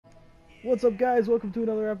What's up, guys? Welcome to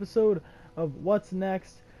another episode of What's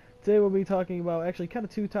Next. Today we'll be talking about actually kind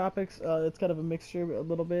of two topics. It's kind of a mixture, a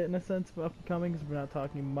little bit in a sense, of upcoming because we're not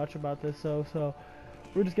talking much about this. So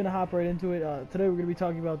we're just gonna hop right into it. Today we're gonna be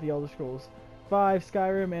talking about the Elder Scrolls 5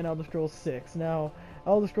 Skyrim and Elder Scrolls 6. Now,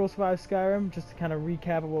 Elder Scrolls 5 Skyrim, just to kind of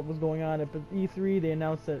recap of what was going on at E3, they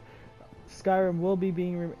announced that Skyrim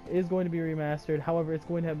is going to be remastered. However, it's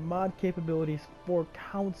going to have mod capabilities for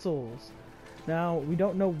consoles. Now, we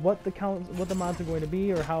don't know what the mods are going to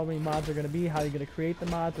be, or how many mods are going to be, how you're going to create the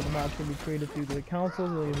mods. Are the mods going to be created through the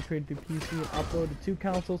consoles, or are they going to be created through PC and uploaded to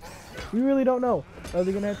consoles? We really don't know. Are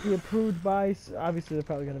they going to have to be approved by, obviously they're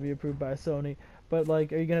probably going to be approved by Sony, but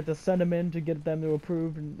like, are you going to have to send them in to get them to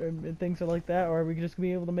approve and things like that, or are we just going to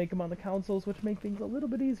be able to make them on the consoles, which make things a little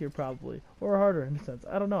bit easier probably, or harder in a sense.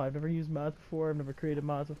 I don't know. I've never used mods before. I've never created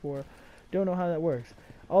mods before. Don't know how that works.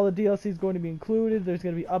 All the DLC is going to be included. There's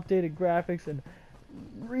going to be updated graphics and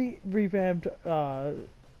revamped. I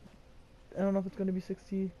don't know if it's going to be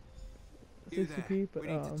 60p, but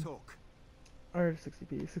or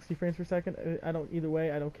 60p, 60 frames per second. I don't. Either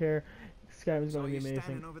way, I don't care. Skyrim is going to be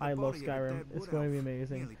amazing. I love Skyrim. It's going to be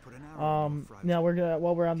amazing. Now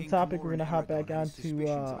while we're on the topic, we're gonna hop back onto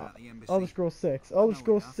Elder Scrolls 6. Elder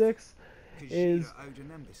Scrolls 6 is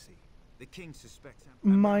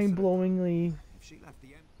mind-blowingly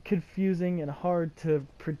confusing and hard to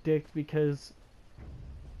predict because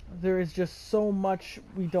there is just so much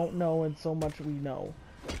we don't know and so much we know.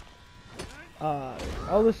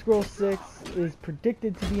 Elder Scrolls 6 is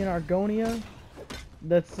predicted to be in Argonia.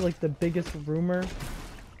 That's like the biggest rumor.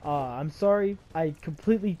 I'm sorry, I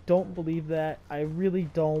completely don't believe that. I really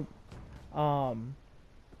don't.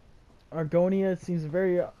 Argonia seems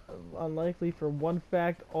very unlikely for one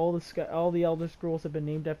fact. All the Elder Scrolls have been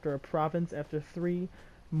named after a province. After 3,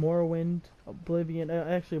 Morrowind, Oblivion.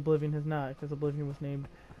 Actually, Oblivion has not, because Oblivion was named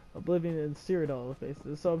Oblivion and Cyrodiil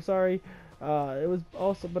faces. So I'm sorry. It was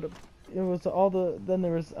also, but it was all the. Then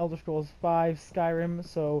there was Elder Scrolls 5 Skyrim.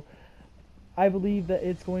 So I believe that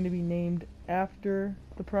it's going to be named after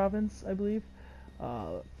the province. I believe.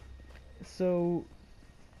 So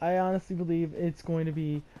I honestly believe it's going to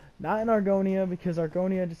be not in Argonia, because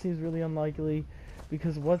Argonia just seems really unlikely,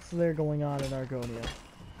 because what's there going on in Argonia?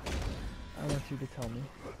 I want you to tell me,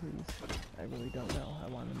 please. I really don't know. I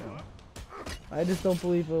want to know. I just don't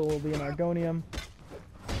believe it will be in Argonia.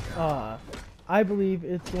 I believe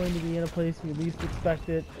it's going to be in a place we least expect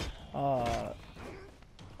it. Well,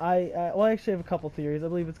 I actually have a couple theories. I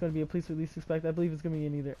believe it's going to be a place we least expect. I believe it's going to be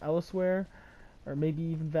in either Elsewhere, or maybe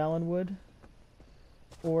even Valenwood,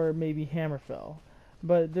 or maybe Hammerfell.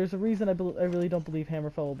 But there's a reason I really don't believe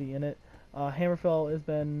Hammerfell will be in it. Hammerfell has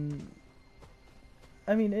been...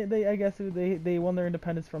 I mean, I guess they won their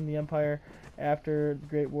independence from the Empire after the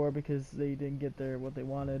Great War because they didn't get what they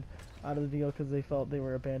wanted out of the deal, because they felt they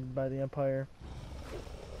were abandoned by the Empire.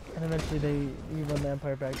 And eventually when the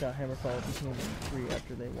Empire backed out, Hammerfell became free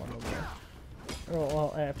after they won the war. Or,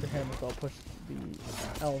 well, after Hammerfell pushed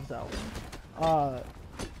the elves out.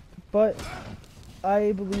 But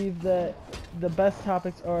I believe that the best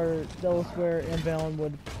topics are Elsewhere and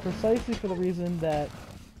Valenwood, precisely for the reason that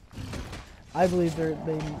I believe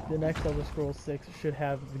the next Elder Scrolls 6 should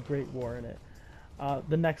have the Great War in it.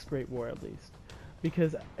 The next Great War, at least.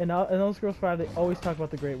 Because in Elder Scrolls 5, they always talk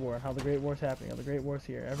about the Great War, how the Great War's happening, how the Great War's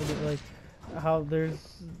here. Everything, like, how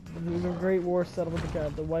there's a Great War settled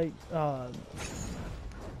with the white,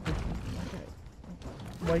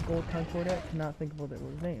 White Gold Concordat, I cannot think of what it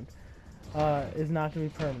was named. Is not going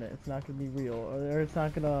to be permanent. It's not going to be real, or it's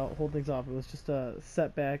not going to hold things off. It was just a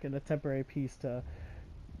setback and a temporary peace to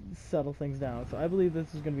settle things down. So I believe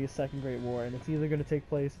this is going to be a second Great War, and it's either going to take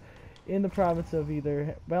place in the province of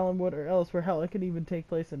either Valenwood or Elsewhere. Hell, it could even take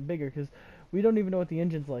place in bigger, because we don't even know what the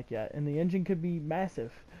engine's like yet, and the engine could be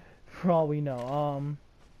massive, for all we know.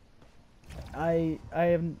 I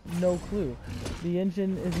have no clue. The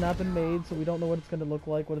engine has not been made, so we don't know what it's going to look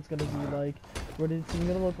like, what it's going to be like, what it's even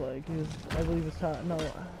going to look like. Because I believe it's Todd. No,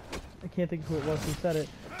 I can't think of who it was who said it.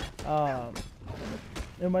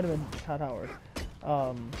 It might have been Todd Howard,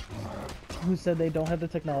 who said they don't have the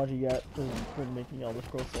technology yet for making Elder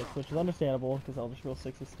Scrolls 6, which is understandable because Elder Scrolls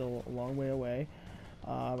 6 is still a long way away.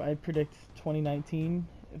 I predict 2019.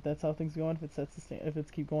 If that's how things go on, if it's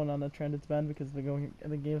keep going on the trend it's been, because the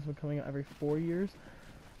game's been coming out every 4 years.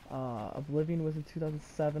 Oblivion was in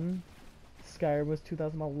 2007. Skyrim was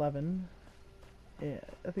 2011. Yeah,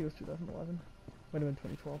 I think it was 2011. Might have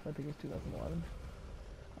been 2012. I think it was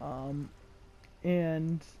 2011.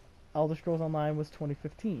 And Elder Scrolls Online was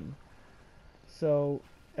 2015. So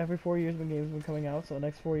every 4 years when games have been coming out. So the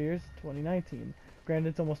next 4 years, 2019.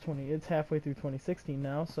 Granted, it's halfway through 2016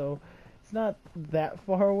 now. So it's not that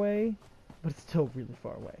far away, but it's still really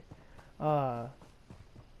far away.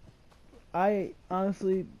 I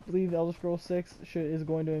honestly believe Elder Scrolls 6 is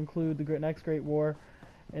going to include the next Great War,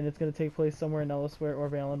 and it's going to take place somewhere in Ellisware or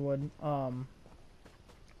Valenwood.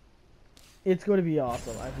 It's going to be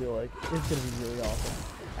awesome. I feel like it's going to be really awesome.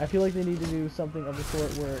 I feel like they need to do something of the sort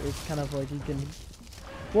where it's kind of like you can.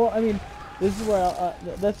 Well, I mean, this is where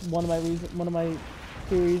that's one of my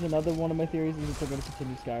theories. Another one of my theories is that they're going to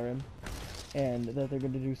continue Skyrim, and that they're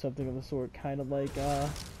going to do something of the sort, kind of like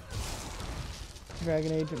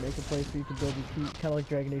Dragon Age, and make a place where you can build your keep, kind of like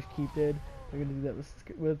Dragon Age Keep did. They're going to do that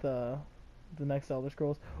with the next Elder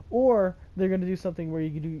Scrolls, or they're going to do something where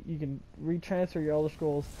you can retransfer your Elder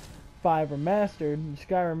Scrolls 5 Remastered,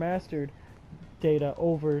 Skyrim Remastered data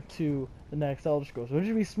over to the next Elder Scrolls, which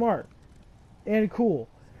would be smart and cool,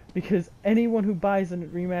 because anyone who buys a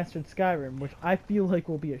remastered Skyrim, which I feel like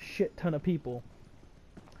will be a shit ton of people,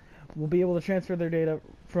 will be able to transfer their data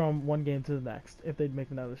from one game to the next if they make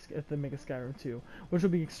a Skyrim 2, which will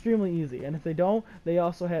be extremely easy. And if they don't, they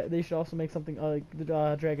should also make something like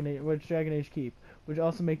the Dragon Age Keep, which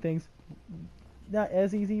also make things not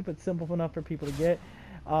as easy but simple enough for people to get.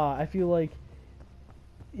 I feel like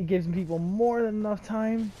it gives people more than enough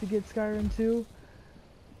time to get Skyrim 2.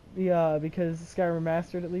 Because Skyrim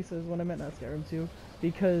Remastered, at least, is what I meant, not Skyrim 2.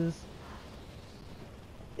 Because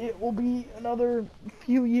it will be another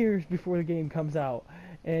few years before the game comes out,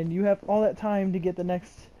 and you have all that time to get the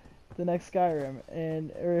next Skyrim,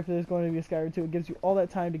 or if there's going to be a Skyrim 2, it gives you all that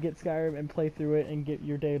time to get Skyrim and play through it and get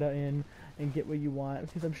your data in and get what you want,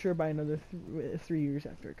 because I'm sure by another 3 years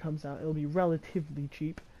after it comes out, it'll be relatively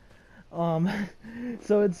cheap.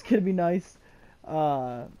 So it's gonna be nice.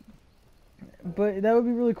 But that would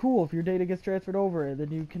be really cool if your data gets transferred over, and then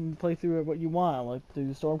you can play through it what you want. Like, do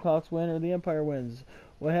the Stormclocks win or the Empire wins?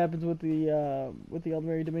 What happens with the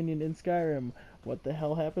Eldenring Dominion in Skyrim? What the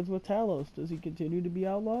hell happens with Talos? Does he continue to be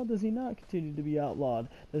outlawed? Does he not continue to be outlawed?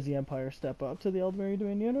 Does the Empire step up to the Eldenring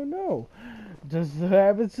Dominion or no? What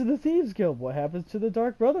happens to the Thieves Guild? What happens to the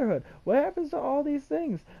Dark Brotherhood? What happens to all these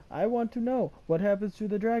things? I want to know. What happens to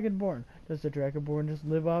the Dragonborn? Does the Dragonborn just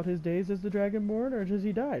live out his days as the Dragonborn, or does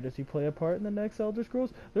he die? Does he play a part in the next Elder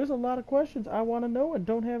Scrolls? There's a lot of questions I want to know and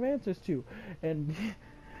don't have answers to. And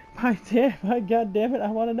my god damn it, I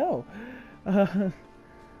want to know.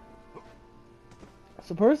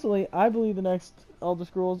 So personally, I believe the next Elder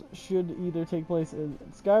Scrolls should either take place in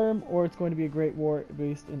Skyrim, or it's going to be a Great War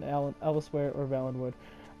based in Ellisware or Valenwood.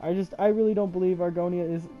 I really don't believe Argonia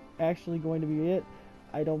is actually going to be it.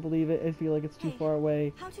 I don't believe it. I feel like it's too far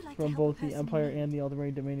away from both the Empire and the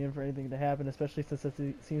Eldenring Dominion for anything to happen, especially since it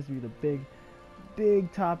seems to be the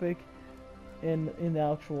big topic in the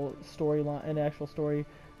actual storyline, in the actual story.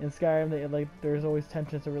 In Skyrim, there's always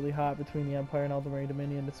tensions are really hot between the Empire and Eldenring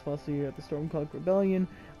Dominion, especially at the Stormcloak Rebellion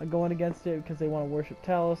going against it because they want to worship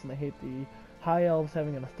Talos and they hate the High Elves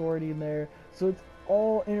having an authority in there. So it's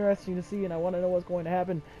all interesting to see, and I want to know what's going to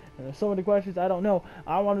happen. And there's so many questions I don't know.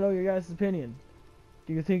 I want to know your guys' opinion.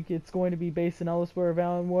 Do you think it's going to be based in Ellisware or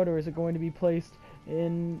Valenwood, or is it going to be placed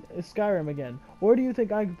in Skyrim again? Or do you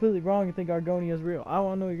think I'm completely wrong and think Argonia is real? I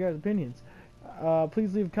want to know your guys' opinions.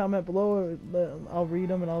 Please leave a comment below. I'll read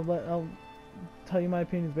them and I'll tell you my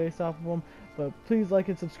opinions based off of them. But please like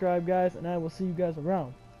and subscribe, guys, and I will see you guys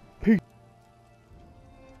around.